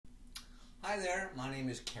Hi there, my name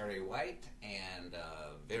is Cary White, and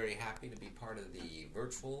very happy to be part of the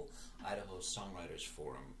virtual Idaho Songwriters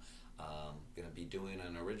Forum. Going to be doing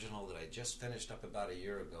an original that I just finished up about a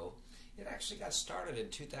year ago. It actually got started in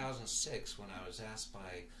 2006 when I was asked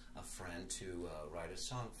by a friend to write a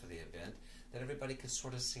song for the event that everybody could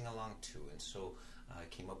sort of sing along to, and so I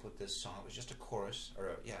came up with this song. It was just a chorus,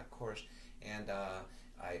 and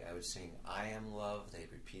I would sing, "I am love,"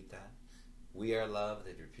 they'd repeat that. "We are love,"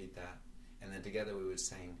 they'd repeat that. And then together we would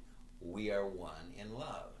sing, "We are one in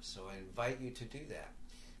love." So I invite you to do that.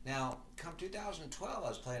 Now, come 2012, I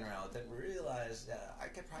was playing around with it and realized I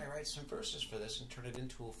could probably write some verses for this and turn it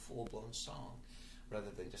into a full-blown song rather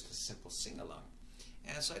than just a simple sing-along.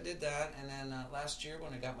 And so I did that, and then last year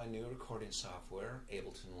when I got my new recording software,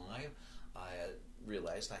 Ableton Live, I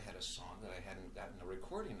realized I had a song that I hadn't gotten a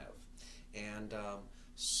recording of. And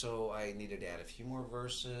so I needed to add a few more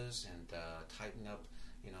verses and tighten up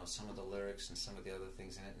some of the lyrics and some of the other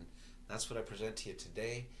things in it, and that's what I present to you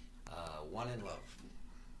today, One in Love.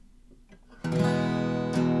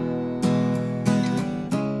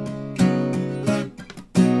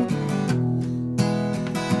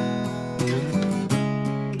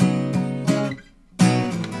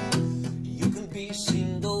 You can be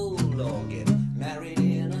single or get married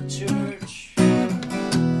in a church.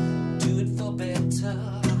 Do it for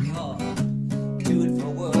better or do it for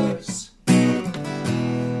worse.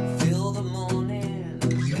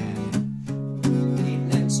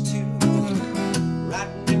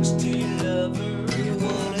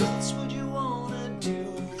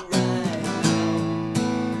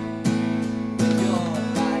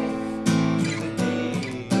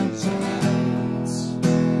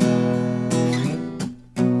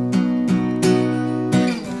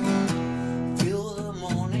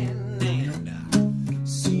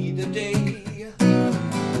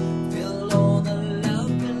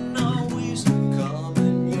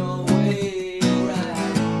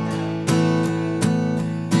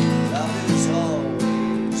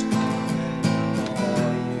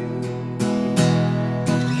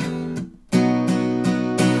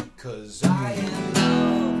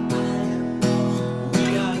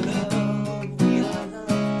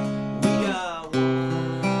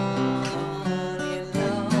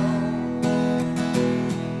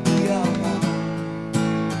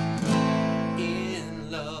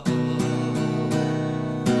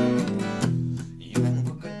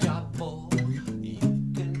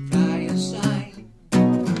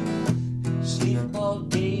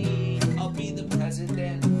 I'll be the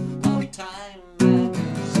president of Time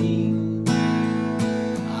magazine.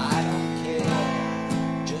 I don't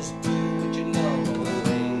care, just do what you love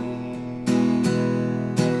away.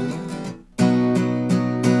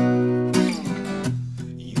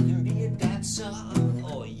 You can be a dancer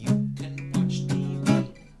or you can watch TV.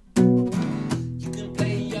 You can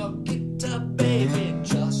play your guitar, baby,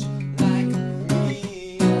 just like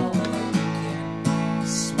me. Or you can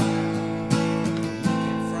smile.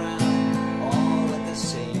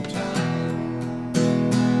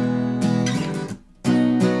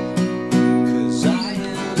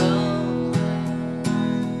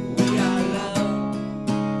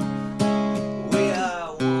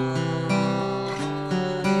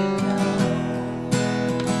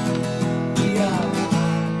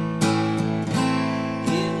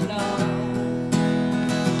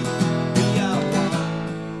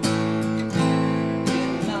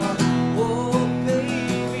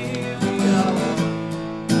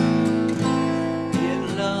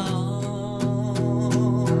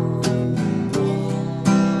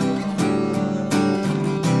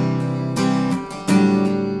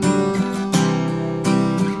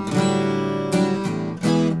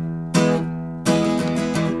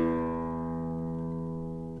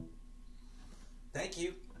 Thank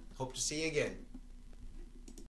you. Hope to see you again.